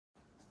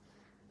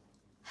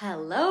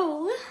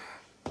Hello!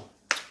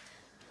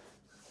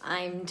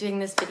 I'm doing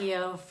this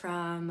video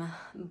from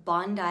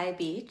Bondi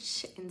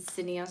Beach in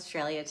Sydney,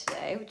 Australia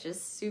today, which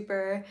is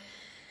super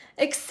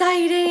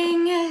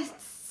exciting.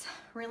 It's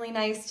really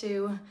nice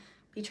to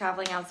be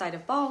traveling outside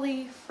of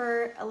Bali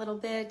for a little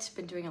bit.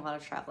 Been doing a lot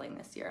of traveling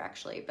this year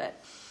actually,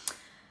 but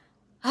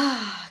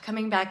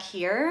coming back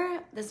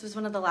here, this was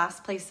one of the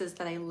last places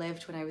that I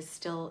lived when I was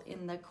still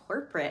in the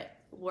corporate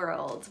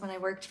world, when I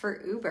worked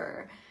for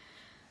Uber.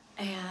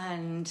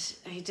 And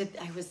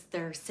I was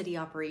their city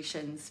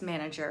operations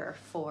manager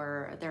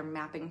for their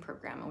mapping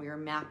program. And we were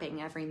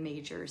mapping every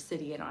major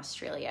city in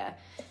Australia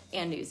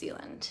and New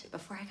Zealand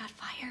before I got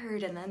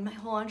fired. And then my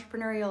whole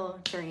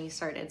entrepreneurial journey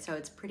started. So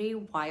it's pretty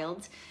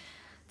wild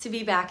to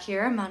be back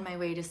here. I'm on my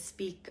way to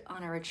speak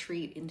on a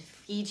retreat in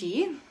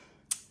Fiji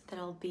that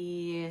I'll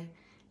be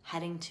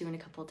heading to in a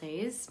couple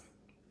days.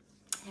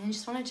 And I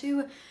just wanted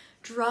to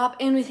drop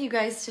in with you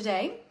guys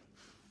today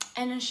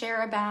and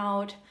share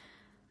about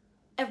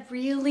a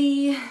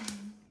really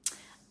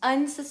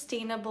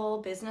unsustainable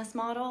business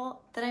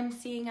model that I'm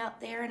seeing out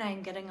there. And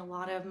I'm getting a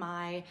lot of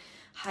my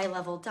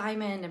high-level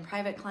diamond and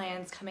private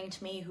clients coming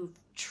to me who've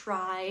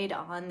tried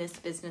on this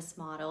business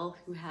model,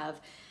 who have,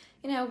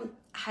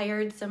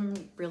 hired some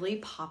really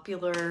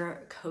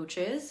popular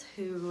coaches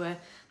who,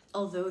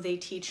 although they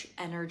teach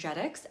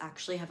energetics,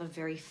 actually have a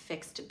very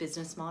fixed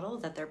business model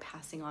that they're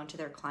passing on to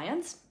their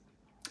clients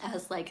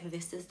as like,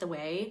 this is the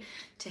way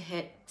to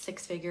hit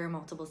six-figure,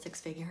 multiple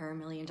six-figure, $1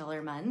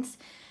 million months.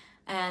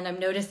 And I'm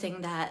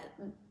noticing that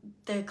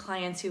the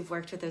clients who've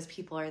worked with those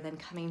people are then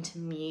coming to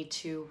me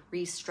to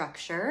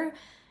restructure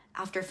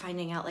after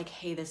finding out like,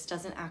 hey, this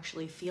doesn't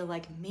actually feel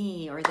like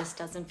me, or this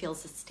doesn't feel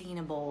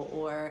sustainable,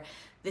 or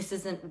this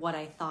isn't what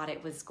I thought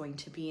it was going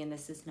to be, and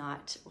this is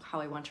not how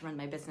I want to run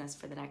my business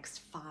for the next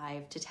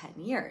 5 to 10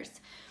 years.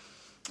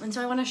 And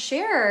so I want to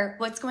share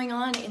what's going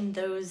on in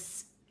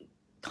those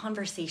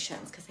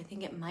conversations, because I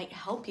think it might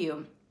help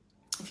you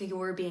if you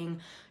were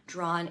being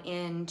drawn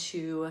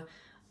into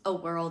a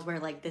world where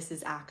like this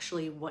is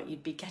actually what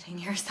you'd be getting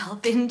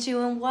yourself into,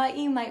 and what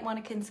you might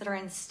want to consider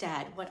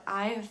instead. What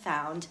I have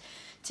found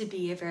to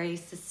be a very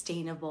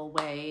sustainable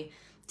way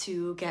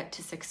to get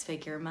to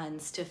six-figure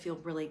months, to feel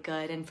really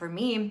good. And for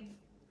me,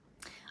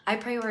 I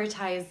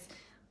prioritize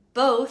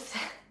both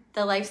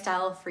the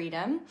lifestyle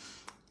freedom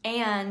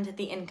and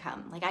the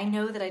income. Like, I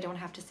know that I don't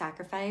have to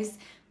sacrifice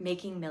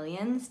making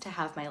millions to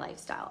have my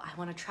lifestyle. I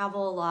want to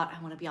travel a lot.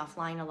 I want to be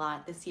offline a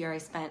lot. This year I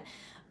spent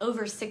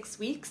over 6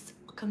 weeks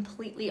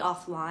completely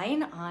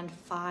offline on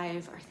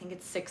 5, or I think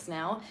it's 6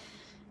 now,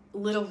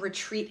 little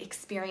retreat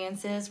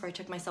experiences where I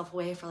took myself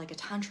away for like a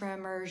tantra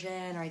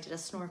immersion, or I did a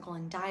snorkel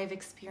and dive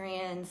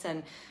experience,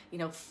 and,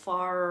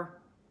 far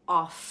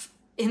off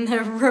in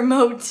the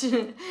remote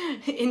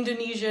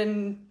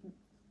Indonesian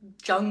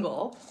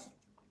jungle.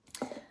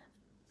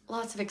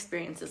 Lots of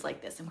experiences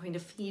like this. I'm going to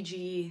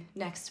Fiji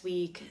next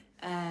week,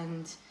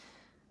 and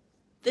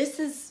this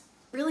is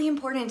really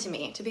important to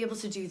me to be able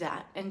to do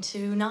that and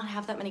to not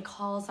have that many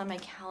calls on my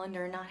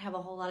calendar, not have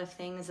a whole lot of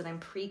things that I'm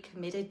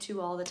pre-committed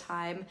to all the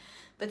time,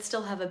 but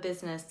still have a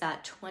business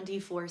that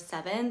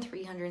 24/7,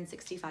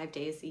 365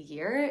 days a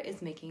year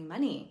is making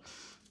money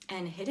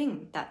and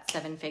hitting that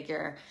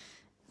 7-figure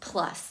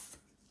plus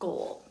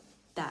goal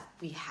that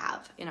we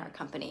have in our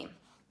company.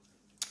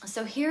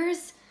 So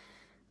here's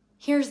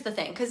the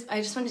thing, because I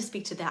just wanted to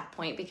speak to that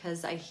point,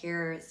 because I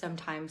hear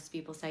sometimes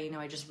people say,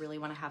 I just really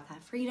want to have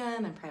that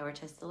freedom and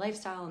prioritize the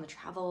lifestyle and the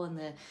travel and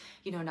the,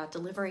 not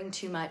delivering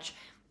too much.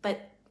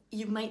 But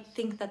you might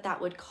think that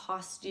that would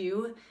cost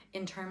you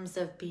in terms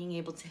of being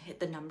able to hit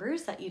the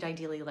numbers that you'd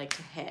ideally like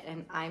to hit.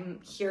 And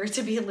I'm here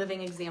to be a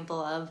living example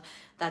of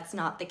that's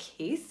not the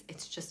case.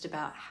 It's just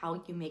about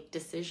how you make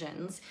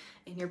decisions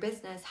in your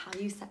business, how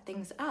you set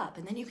things up,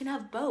 and then you can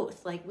have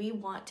both. Like, we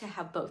want to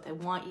have both. I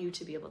want you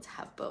to be able to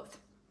have both.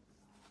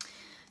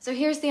 So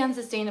here's the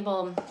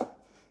unsustainable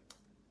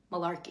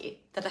malarkey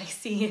that I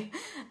see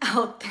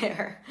out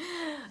there.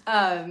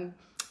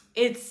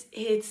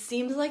 It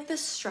seems like the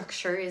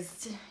structure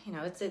is,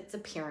 it's a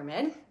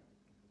pyramid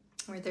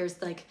where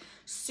there's like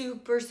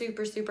super,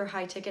 super, super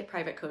high ticket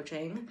private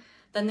coaching.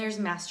 Then there's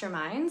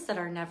masterminds that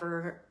are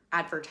never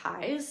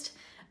advertised.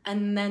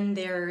 And then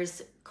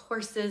there's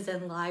courses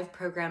and live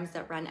programs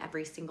that run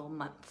every single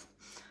month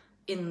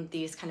in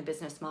these kind of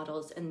business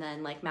models, and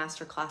then like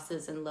master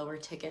classes and lower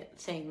ticket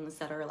things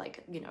that are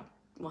like, $100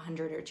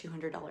 or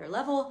 $200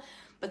 level.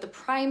 But the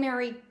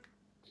primary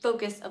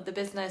focus of the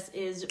business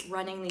is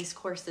running these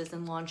courses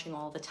and launching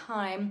all the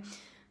time,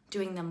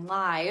 doing them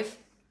live,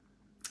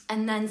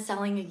 and then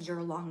selling a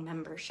year-long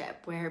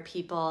membership where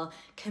people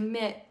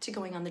commit to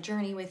going on the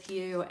journey with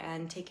you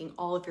and taking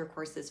all of your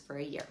courses for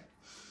a year.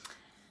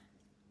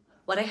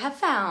 What I have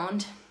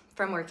found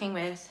from working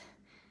with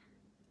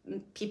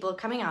people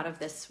coming out of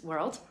this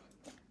world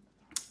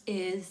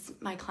is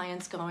my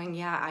clients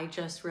going, I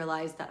just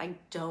realized that I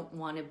don't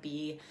want to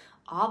be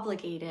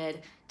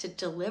obligated to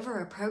deliver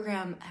a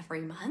program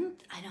every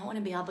month. I don't want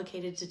to be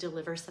obligated to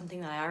deliver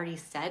something that I already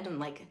said and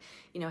like,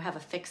 have a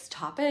fixed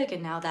topic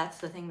and now that's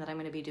the thing that I'm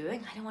going to be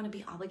doing. I don't want to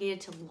be obligated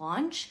to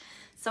launch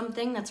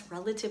something that's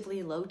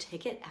relatively low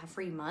ticket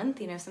every month,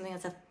 something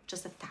that's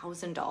just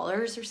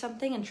 $1,000 or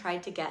something, and try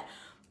to get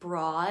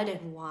broad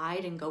and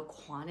wide and go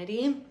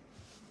quantity.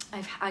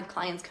 I've had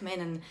clients come in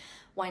and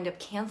wind up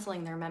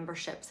canceling their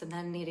memberships and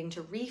then needing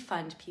to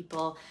refund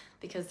people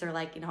because they're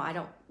like,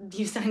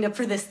 you signed up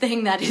for this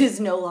thing that is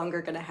no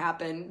longer going to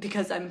happen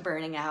because I'm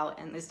burning out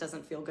and this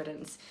doesn't feel good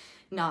and it's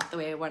not the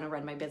way I want to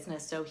run my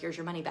business. So here's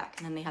your money back.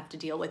 And then they have to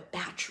deal with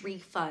batch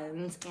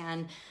refunds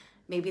and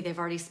maybe they've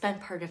already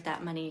spent part of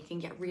that money. It can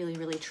get really,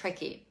 really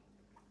tricky.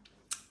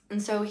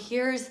 And so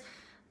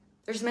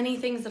there's many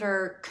things that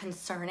are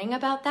concerning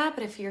about that,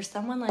 but if you're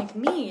someone like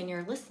me and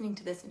you're listening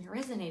to this and you're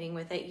resonating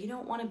with it, you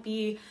don't want to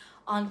be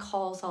on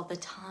calls all the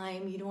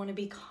time. You don't want to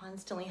be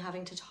constantly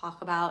having to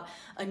talk about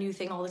a new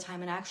thing all the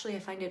time. And actually, I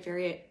find it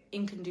very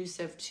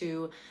inconducive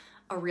to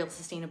a real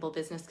sustainable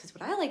business, because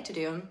what I like to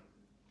do,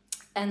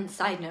 and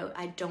side note,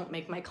 I don't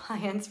make my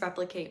clients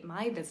replicate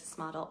my business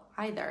model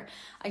either.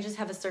 I just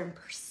have a certain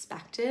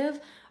perspective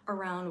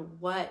around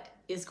what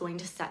is going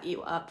to set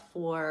you up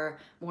for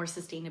more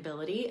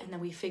sustainability. And then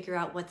we figure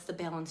out what's the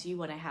balance you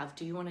want to have.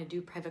 Do you want to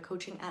do private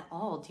coaching at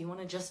all? Do you want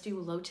to just do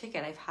low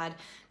ticket? I've had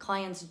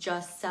clients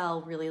just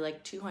sell really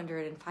like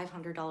 $200 and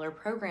 $500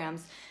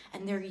 programs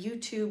and they're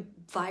YouTube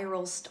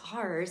viral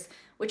stars,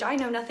 which I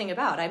know nothing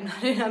about. I'm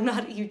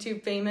not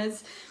YouTube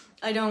famous.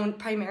 I don't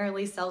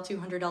primarily sell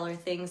 $200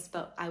 things,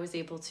 but I was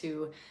able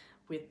to,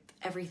 with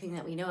everything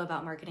that we know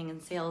about marketing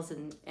and sales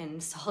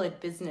and solid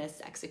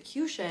business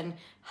execution,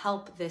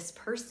 help this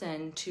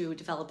person to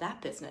develop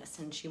that business.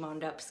 And she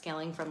wound up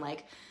scaling from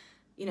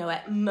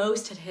at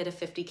most had hit a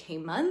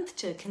 50K month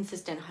to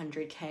consistent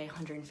 100K,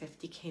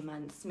 150K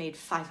months, made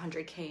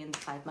 500K in the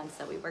 5 months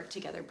that we worked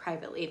together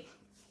privately.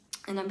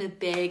 And I'm a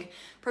big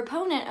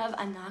proponent of,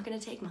 I'm not going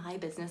to take my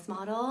business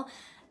model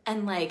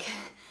and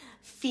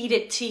feed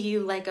it to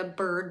you like a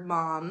bird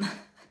mom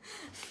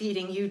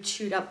feeding you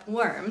chewed up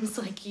worms.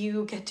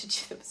 You get to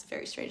choose, that was a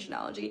very strange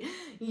analogy.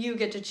 You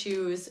get to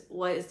choose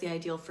what is the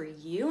ideal for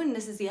you. And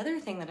this is the other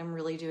thing that I'm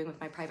really doing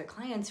with my private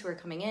clients who are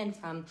coming in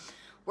from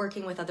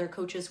working with other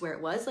coaches where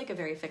it was a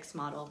very fixed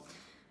model,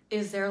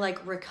 is they're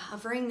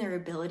recovering their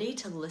ability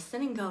to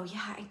listen and go,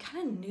 yeah, I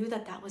kind of knew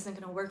that wasn't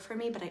going to work for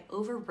me, but I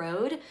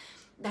overrode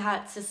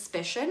that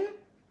suspicion.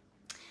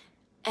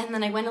 And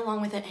then I went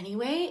along with it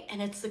anyway, and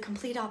it's the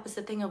complete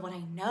opposite thing of what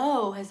I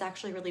know has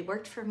actually really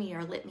worked for me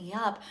or lit me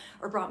up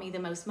or brought me the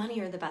most money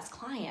or the best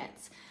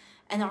clients.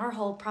 And our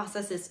whole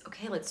process is,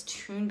 okay, let's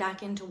tune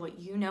back into what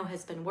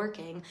has been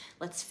working.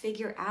 Let's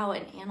figure out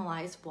and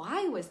analyze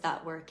why was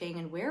that working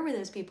and where were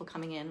those people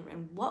coming in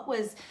and what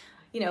was,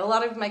 a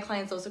lot of my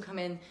clients also come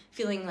in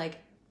feeling like,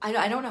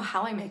 I don't know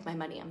how I make my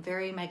money. I'm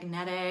very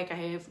magnetic.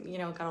 I've,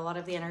 got a lot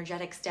of the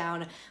energetics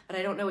down, but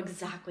I don't know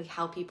exactly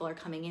how people are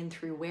coming in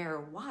through where or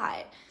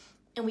why.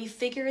 And we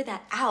figure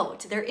that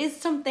out. There is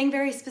something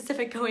very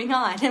specific going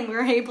on and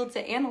we're able to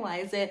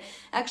analyze it,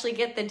 actually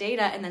get the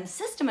data and then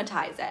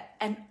systematize it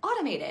and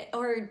automate it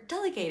or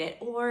delegate it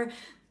or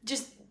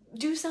just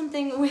do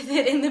something with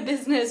it in the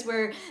business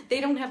where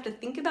they don't have to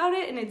think about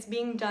it and it's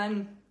being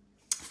done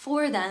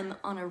for them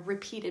on a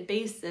repeated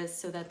basis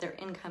so that their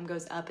income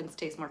goes up and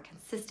stays more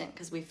consistent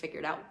because we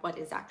figured out what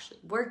is actually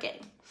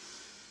working.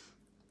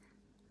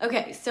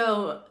 Okay,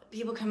 so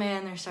people come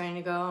in, they're starting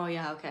to go, oh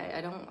yeah, okay, I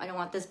don't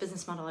want this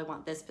business model, I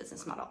want this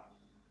business model.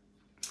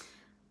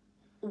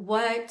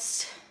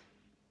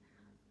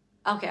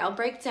 Okay, I'll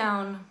break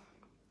down.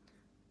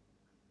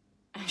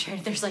 I'm sure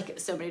there's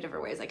so many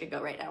different ways I could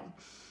go right now.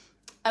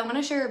 I want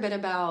to share a bit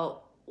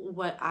about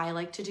what I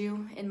like to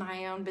do in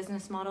my own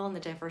business model and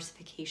the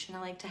diversification I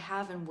like to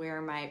have and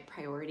where my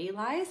priority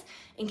lies,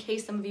 in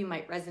case some of you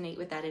might resonate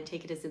with that and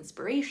take it as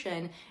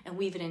inspiration and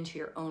weave it into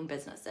your own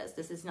businesses.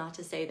 This is not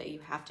to say that you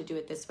have to do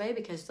it this way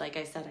because, like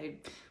I said, I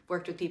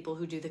worked with people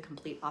who do the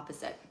complete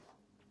opposite.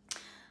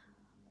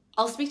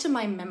 I'll speak to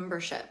my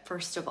membership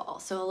first of all.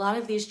 So a lot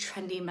of these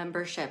trendy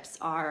memberships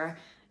are,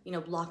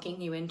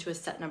 locking you into a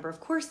set number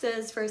of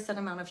courses for a set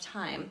amount of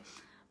time.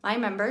 My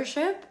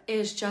membership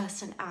is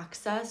just an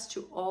access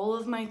to all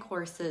of my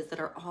courses that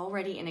are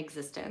already in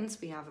existence.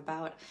 We have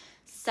about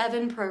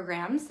 7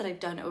 programs that I've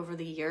done over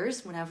the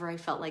years whenever I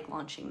felt like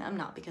launching them,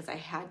 not because I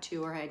had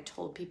to or I had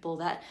told people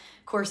that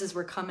courses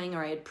were coming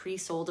or I had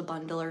pre-sold a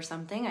bundle or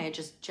something. I had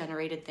just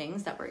generated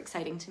things that were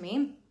exciting to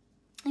me.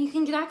 And you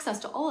can get access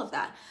to all of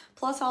that,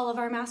 plus all of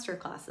our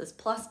masterclasses,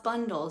 plus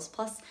bundles,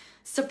 plus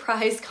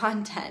surprise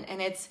content.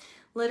 And it's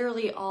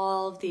literally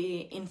all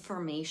the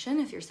information.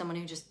 If you're someone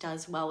who just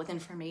does well with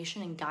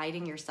information and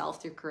guiding yourself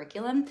through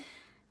curriculum,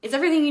 it's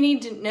everything you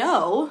need to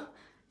know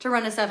to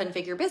run a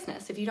 7-figure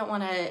business. If you don't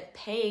want to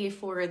pay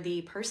for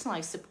the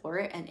personalized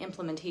support and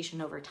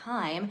implementation over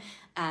time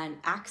and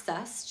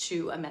access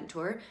to a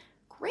mentor,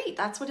 great,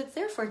 that's what it's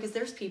there for, because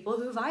there's people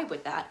who vibe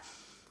with that.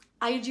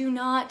 I do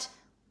not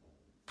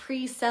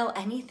pre-sell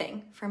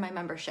anything for my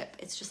membership.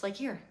 It's just like,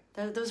 here,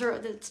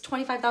 It's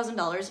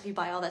 $25,000 if you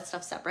buy all that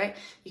stuff separate.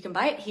 You can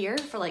buy it here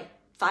for like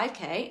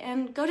 $5K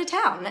and go to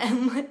town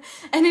and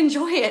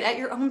enjoy it at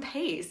your own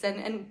pace.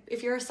 And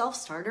if you're a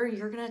self-starter,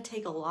 you're gonna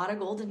take a lot of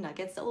golden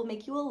nuggets that will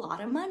make you a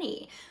lot of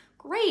money.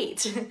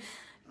 Great.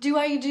 Do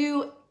I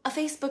do a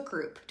Facebook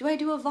group? Do I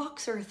do a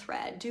Voxer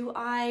thread? Do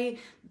I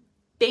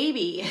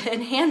baby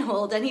and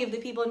handhold any of the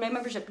people in my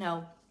membership?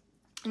 No,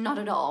 not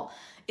at all.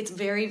 It's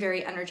very,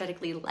 very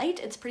energetically light.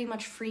 It's pretty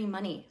much free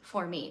money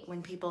for me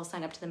when people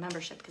sign up to the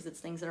membership because it's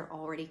things that are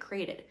already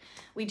created.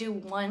 We do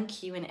one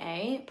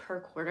Q&A per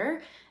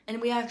quarter, and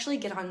we actually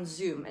get on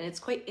Zoom, and it's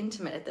quite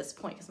intimate at this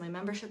point because my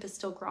membership is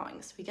still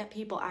growing. So we get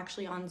people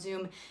actually on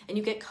Zoom, and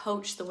you get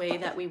coached the way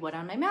that we would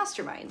on my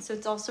mastermind. So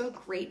it's also a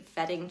great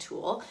vetting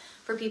tool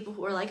for people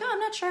who are like, oh, I'm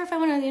not sure if I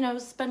want to,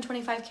 spend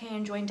 $25K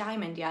and join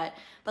Diamond yet,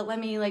 but let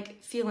me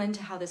feel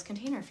into how this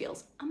container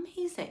feels.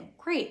 Amazing,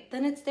 great,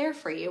 then it's there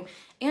for you.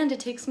 And it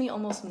takes me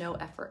almost no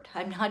effort.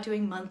 I'm not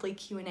doing monthly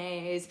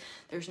Q&As.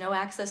 There's no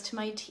access to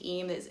my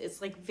team.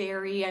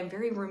 I'm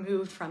very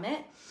removed from it.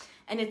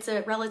 And it's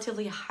a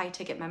relatively high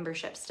ticket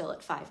membership still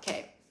at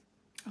 $5K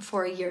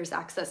for a year's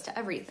access to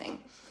everything.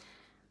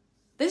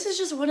 This is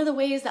just one of the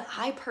ways that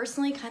I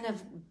personally kind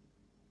of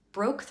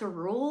broke the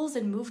rules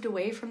and moved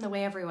away from the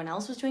way everyone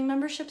else was doing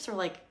memberships, or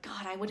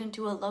God, I wouldn't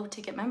do a low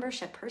ticket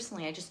membership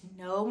personally. I just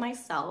know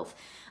myself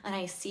and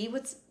I see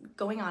what's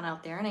going on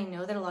out there, and I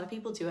know that a lot of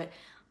people do it.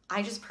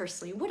 I just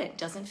personally wouldn't. It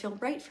doesn't feel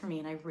right for me,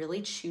 and I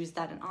really choose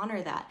that and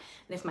honor that.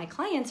 And if my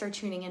clients are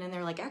tuning in and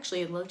they're like,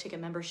 actually, a low ticket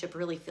membership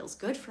really feels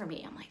good for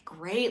me, I'm like,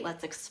 great,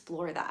 let's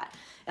explore that.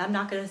 And I'm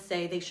not gonna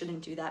say they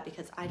shouldn't do that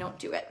because I don't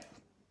do it.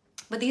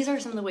 But these are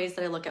some of the ways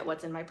that I look at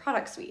what's in my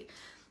product suite.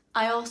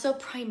 I also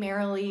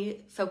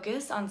primarily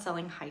focus on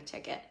selling high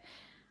ticket.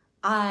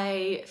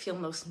 I feel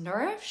most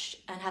nourished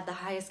and have the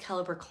highest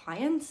caliber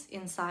clients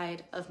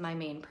inside of my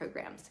main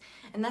programs.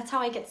 And that's how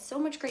I get so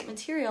much great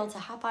material to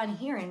hop on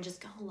here and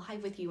just go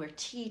live with you or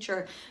teach,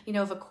 or,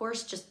 if a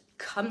course just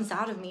comes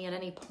out of me at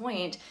any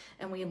point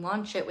and we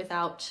launch it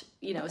without,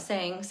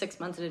 saying 6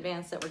 months in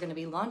advance that we're going to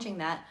be launching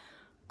that,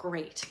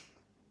 great.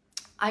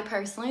 I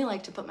personally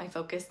like to put my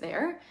focus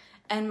there.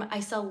 And I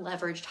sell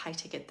leveraged high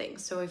ticket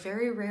things. So I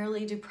very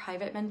rarely do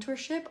private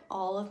mentorship.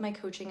 All of my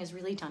coaching is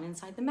really done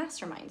inside the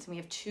masterminds. And we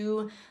have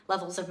 2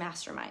 levels of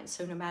masterminds.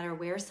 So no matter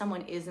where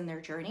someone is in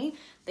their journey,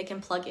 they can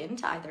plug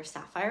into either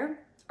Sapphire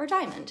or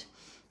Diamond.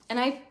 And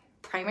I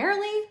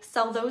primarily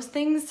sell those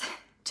things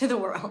to the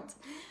world.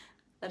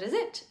 That is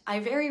it. I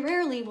very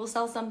rarely will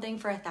sell something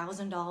for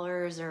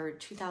 $1,000 or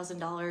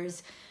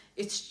 $2,000.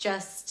 It's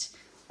just,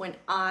 when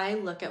I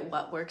look at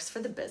what works for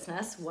the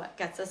business, what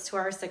gets us to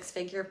our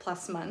 6-figure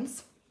plus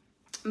months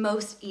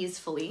most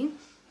easily,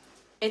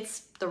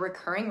 it's the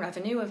recurring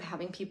revenue of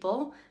having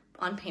people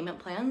on payment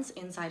plans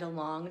inside a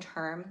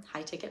long-term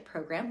high ticket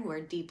program who are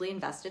deeply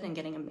invested in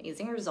getting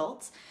amazing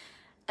results.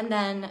 And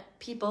then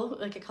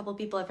people, a couple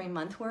people every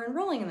month who are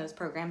enrolling in those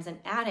programs and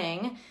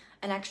adding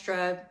an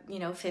extra,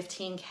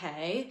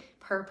 $15K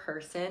per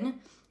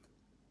person.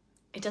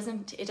 It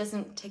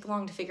doesn't take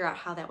long to figure out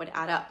how that would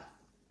add up.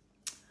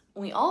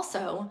 We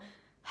also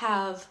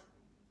have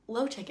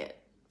low ticket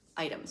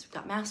items. We've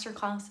got master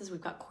classes,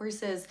 we've got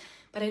courses,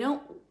 but I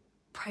don't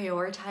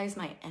prioritize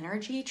my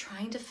energy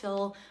trying to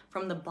fill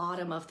from the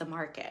bottom of the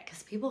market,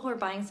 because people who are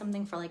buying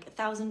something for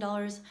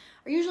 $1,000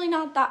 are usually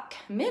not that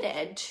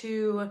committed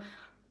to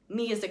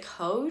me as a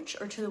coach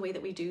or to the way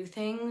that we do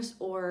things,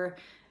 or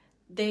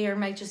they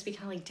might just be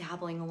kind of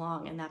dabbling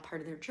along in that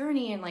part of their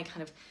journey and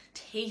kind of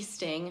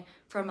tasting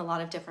from a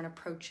lot of different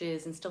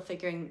approaches and still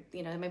figuring,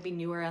 they might be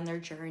newer on their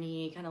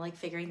journey, kind of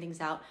figuring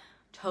things out.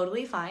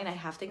 Totally fine. I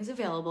have things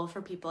available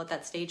for people at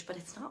that stage, but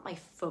it's not my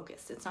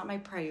focus. It's not my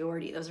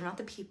priority. Those are not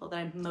the people that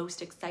I'm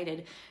most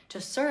excited to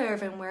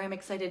serve and where I'm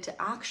excited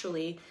to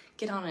actually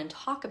get on and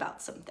talk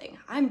about something.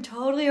 I'm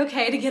totally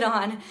okay to get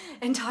on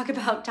and talk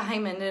about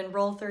Diamond and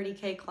enroll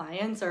 30K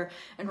clients or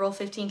enroll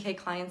 15K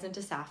clients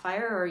into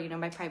Sapphire, or,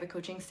 my private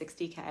coaching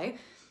 60K.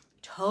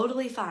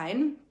 Totally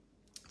fine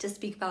to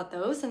speak about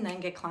those and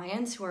then get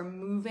clients who are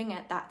moving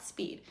at that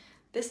speed.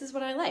 This is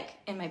what I like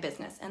in my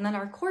business. And then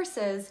our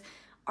courses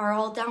are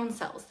all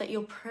downsells that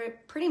you'll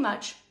pretty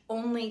much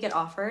only get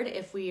offered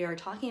if we are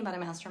talking about a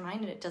mastermind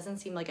and it doesn't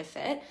seem like a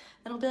fit.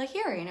 Then I'll be like,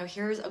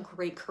 here's a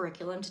great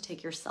curriculum to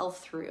take yourself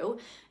through,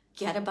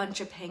 get a bunch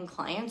of paying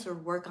clients, or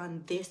work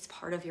on this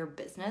part of your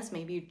business.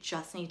 Maybe you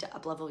just need to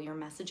up-level your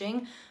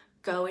messaging,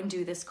 go and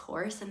do this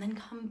course and then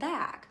come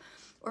back.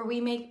 Or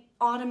we make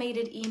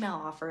automated email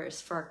offers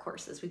for our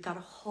courses. We've got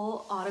a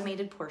whole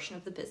automated portion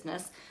of the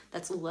business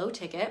that's low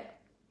ticket.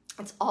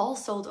 It's all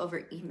sold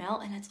over email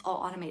and it's all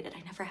automated.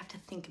 I never have to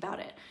think about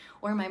it.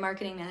 Or my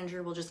marketing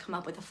manager will just come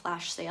up with a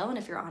flash sale, and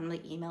if you're on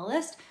the email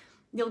list,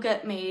 you'll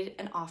get made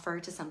an offer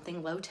to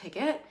something low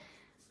ticket.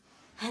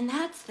 And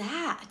that's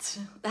that.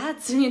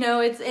 That's, and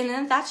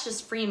then that's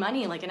just free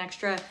money, like an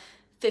extra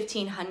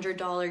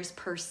 $1,500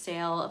 per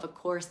sale of a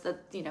course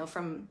that,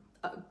 from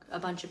a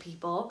bunch of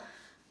people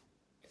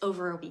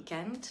over a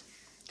weekend,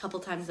 a couple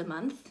times a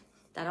month.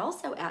 that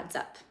also adds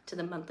up to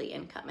the monthly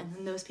income. And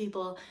then those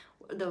people,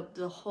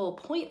 the whole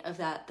point of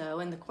that though,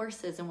 and the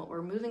courses and what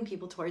we're moving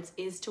people towards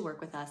is to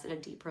work with us at a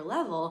deeper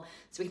level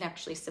so we can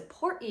actually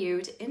support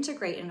you to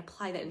integrate and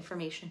apply that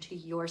information to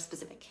your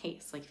specific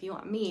case. Like if you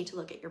want me to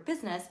look at your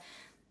business,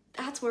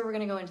 that's where we're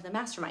going to go into the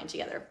mastermind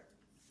together.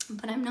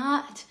 But I'm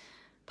not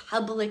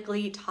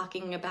publicly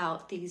talking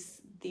about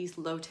these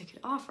low ticket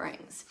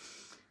offerings.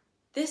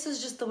 This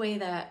is just the way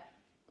that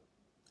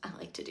I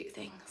like to do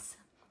things,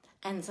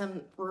 and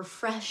some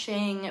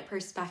refreshing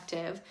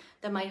perspective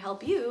that might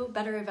help you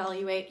better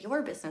evaluate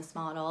your business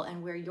model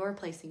and where you're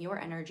placing your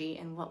energy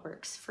and what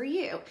works for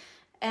you.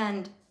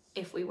 And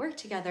if we work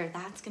together,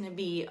 that's going to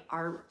be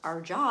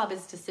our job,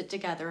 is to sit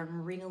together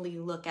and really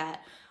look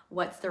at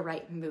what's the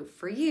right move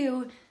for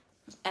you.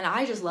 And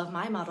I just love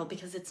my model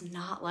because it's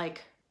not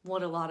like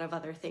what a lot of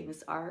other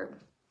things are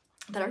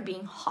that are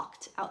being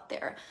hawked out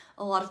there.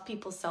 A lot of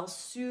people sell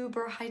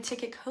super high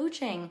ticket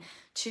coaching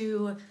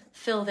to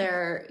fill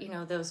their,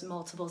 those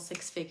multiple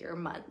 6-figure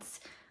months.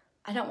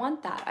 I don't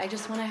want that. I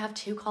just want to have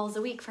 2 calls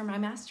a week for my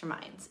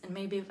masterminds. And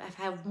maybe if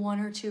I have 1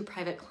 or 2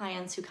 private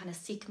clients who kind of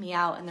seek me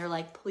out and they're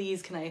like,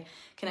 please, can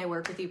I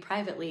work with you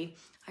privately?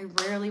 I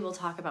rarely will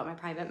talk about my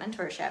private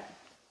mentorship.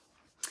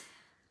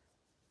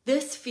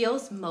 This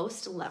feels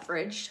most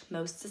leveraged,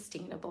 most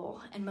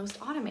sustainable, and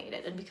most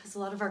automated. And because a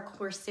lot of our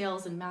course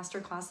sales and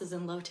masterclasses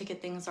and low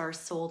ticket things are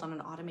sold on an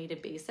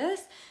automated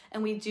basis,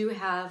 and we do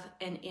have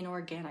an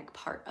inorganic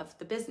part of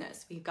the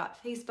business. We've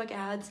got Facebook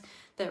ads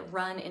that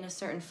run in a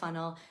certain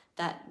funnel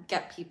that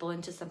get people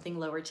into something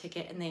lower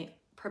ticket, and they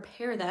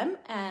prepare them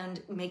and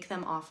make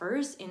them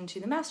offers into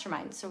the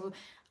mastermind. So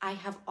I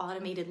have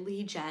automated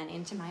lead gen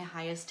into my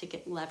highest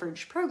ticket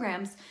leverage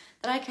programs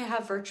that I can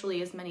have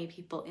virtually as many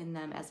people in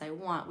them as I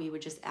want. We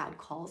would just add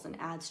calls and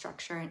add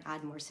structure and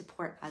add more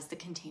support as the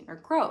container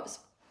grows.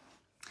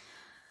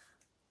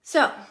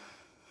 So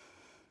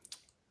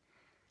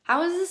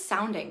how is this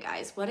sounding,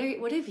 guys? What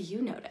have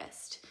you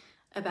noticed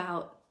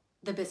about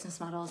the business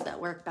models that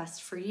work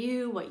best for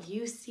you, what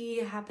you see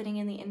happening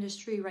in the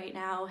industry right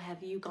now?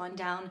 Have you gone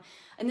down?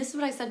 And this is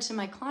what I said to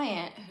my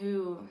client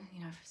who,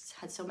 I've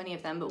had so many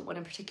of them, but one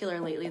in particular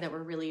lately that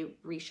were really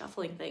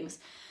reshuffling things.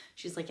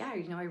 She's like, yeah,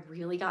 I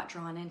really got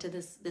drawn into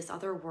this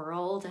other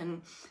world,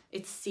 and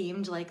it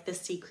seemed like the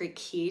secret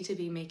key to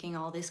be making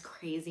all this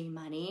crazy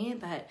money,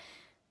 but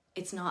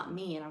it's not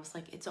me. And I was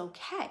like, it's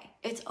okay.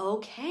 It's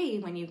okay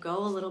when you go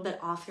a little bit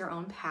off your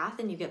own path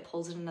and you get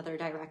pulled in another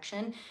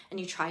direction and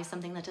you try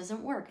something that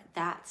doesn't work.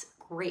 That's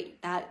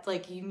great. That's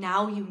like,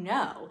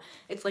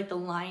 it's like the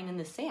line in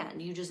the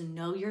sand. You just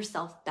know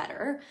yourself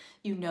better.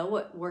 You know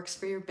what works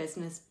for your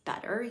business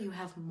better. You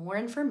have more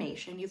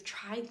information. You've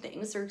tried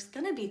things. There's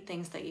going to be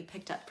things that you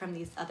picked up from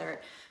these other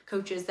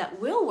coaches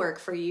that will work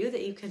for you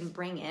that you can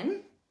bring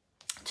in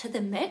to the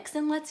mix,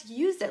 and let's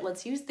use it.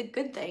 Let's use the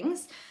good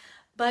things.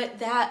 But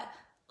that,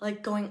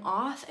 like, going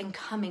off and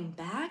coming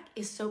back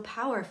is so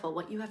powerful.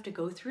 What you have to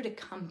go through to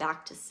come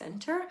back to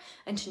center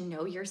and to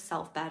know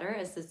yourself better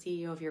as the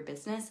CEO of your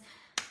business.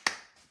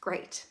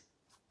 Great.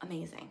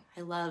 Amazing.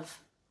 I love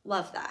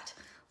that.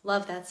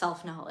 Love that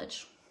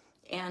self-knowledge.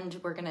 And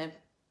we're going to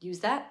use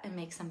that and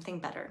make something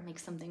better, make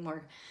something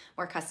more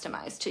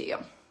customized to you.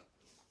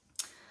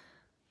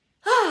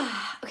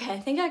 Okay, I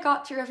think I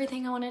got through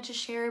everything I wanted to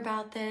share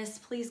about this.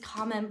 Please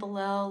comment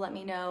below. Let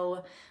me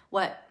know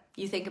what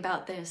you think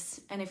about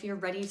this. And if you're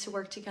ready to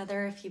work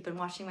together, if you've been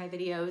watching my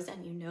videos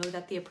and you know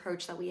that the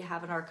approach that we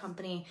have in our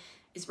company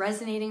is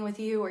resonating with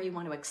you, or you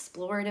want to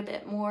explore it a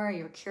bit more,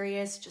 you're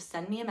curious, just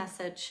send me a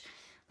message.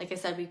 Like I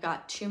said, we've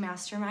got 2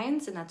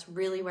 masterminds, and that's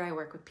really where I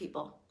work with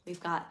people.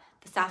 We've got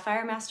the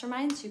Sapphire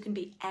Masterminds. You can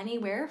be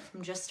anywhere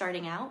from just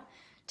starting out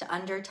to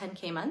under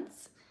 10K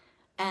months.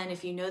 And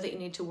if you know that you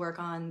need to work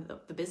on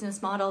the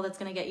business model that's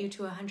going to get you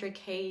to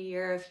 100K a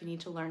year, if you need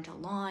to learn to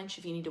launch,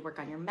 if you need to work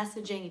on your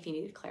messaging, if you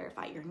need to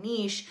clarify your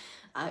niche,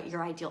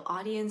 your ideal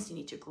audience, you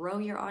need to grow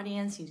your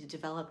audience, you need to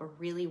develop a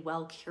really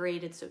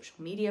well-curated social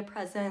media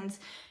presence,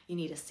 you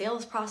need a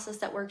sales process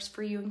that works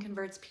for you and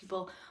converts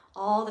people,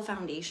 all the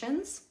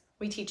foundations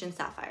we teach in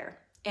Sapphire.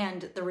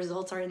 And the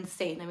results are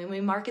insane. I mean,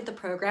 we market the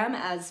program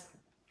as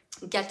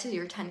get to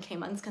your 10K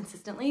months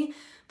consistently,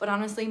 but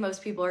honestly,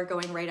 most people are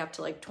going right up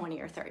to like 20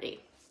 or 30.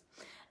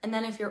 And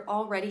then if you're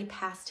already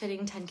past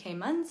hitting 10K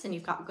months and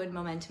you've got good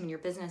momentum in your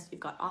business, you've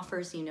got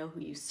offers, you know who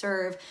you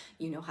serve,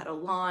 you know how to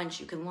launch,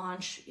 you can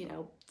launch,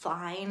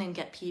 fine and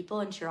get people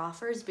into your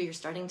offers, but you're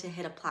starting to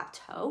hit a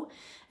plateau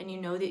and you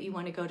know that you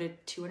want to go to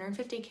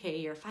 250K a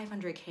year,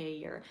 500K a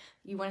year,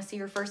 you want to see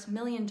your first $1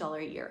 million a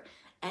year.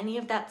 Any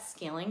of that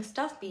scaling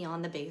stuff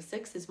beyond the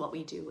basics is what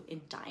we do in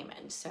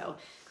Diamond. So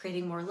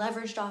creating more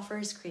leveraged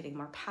offers, creating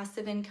more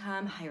passive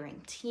income, hiring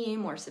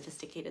team, more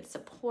sophisticated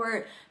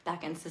support,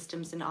 back-end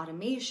systems and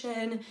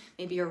automation.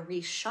 Maybe you're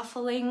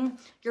reshuffling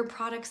your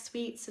product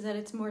suite so that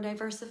it's more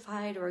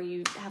diversified, or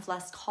you have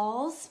less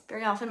calls.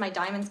 Very often my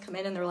diamonds come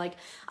in and they're like,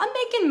 I'm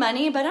making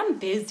money, but I'm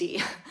busy.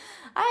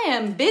 I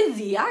am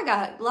busy. I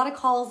got a lot of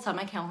calls on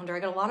my calendar. I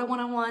got a lot of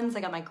one-on-ones.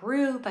 I got my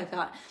group. I've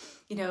got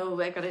you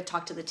know, I've got to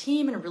talk to the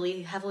team and a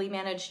really heavily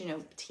managed, you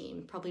know,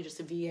 team, probably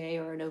just a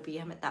VA or an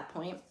OBM at that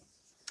point.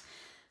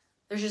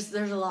 There's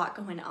a lot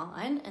going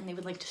on, and they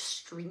would like to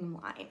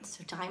streamline.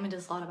 So Diamond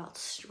is a lot about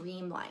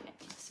streamlining.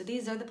 So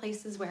these are the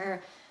places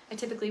where I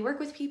typically work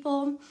with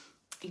people.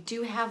 I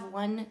do have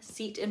one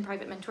seat in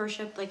private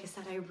mentorship. Like I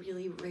said, I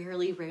really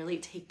rarely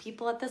take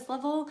people at this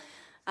level.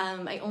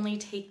 I only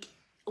take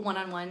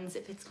one-on-ones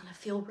if it's gonna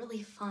feel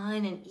really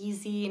fun and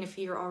easy, and if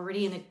you're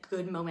already in a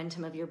good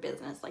momentum of your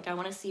business. Like I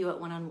want to see you at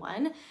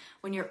one-on-one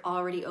when you're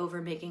already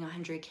over making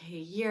 100K a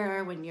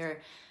year, when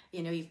you're,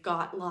 you know, you've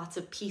got lots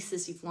of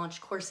pieces, you've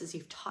launched courses,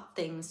 you've taught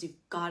things, you've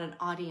got an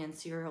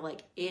audience, you're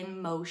like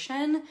in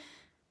motion,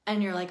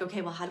 and you're like,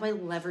 okay, well, how do I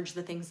leverage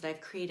the things that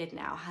I've created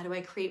now? How do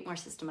I create more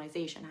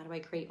systemization? How do I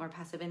create more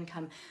passive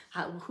income?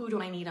 Who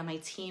do I need on my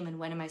team, and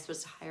when am I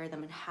supposed to hire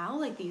them, and how?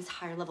 Like these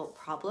higher level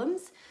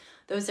problems,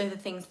 those are the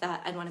things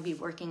that I'd want to be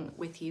working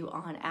with you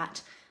on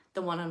at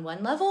the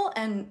one-on-one level.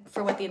 And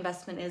for what the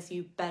investment is,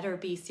 you better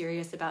be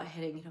serious about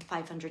hitting, you know,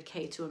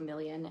 500K to $1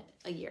 million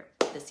a year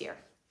this year.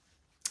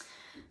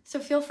 So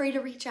feel free to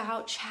reach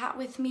out, chat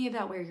with me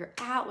about where you're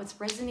at, what's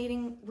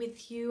resonating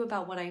with you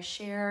about what I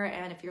share.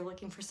 And if you're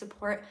looking for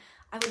support,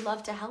 I would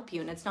love to help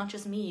you. And it's not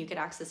just me, you get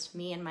access to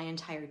me and my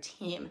entire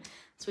team.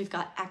 So we've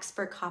got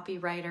expert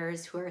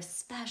copywriters who are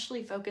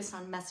especially focused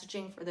on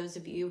messaging for those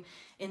of you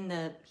in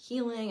the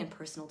healing and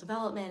personal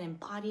development,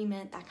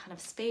 embodiment, that kind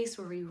of space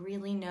where we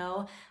really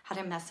know how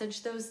to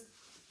message those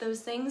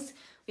things.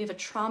 We have a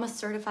trauma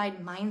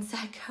certified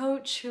mindset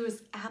coach who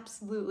is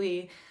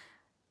absolutely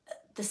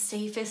the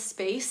safest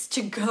space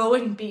to go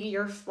and be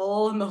your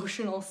full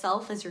emotional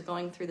self as you're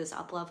going through this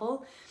up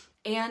level.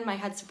 And my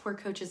head support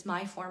coach is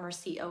my former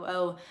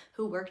COO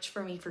who worked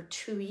for me for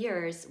 2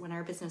 years when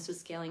our business was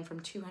scaling from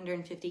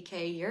 250K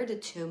a year to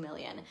 2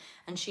 million.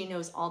 And she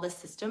knows all the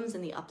systems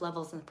and the up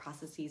levels and the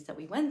processes that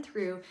we went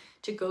through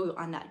to go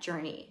on that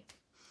journey.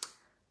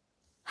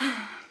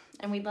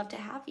 And we'd love to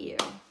have you.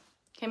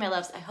 Okay, my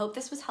loves, I hope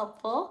this was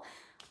helpful.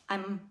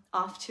 I'm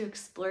off to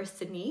explore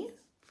Sydney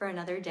for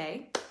another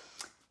day,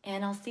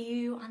 and I'll see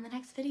you on the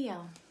next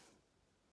video.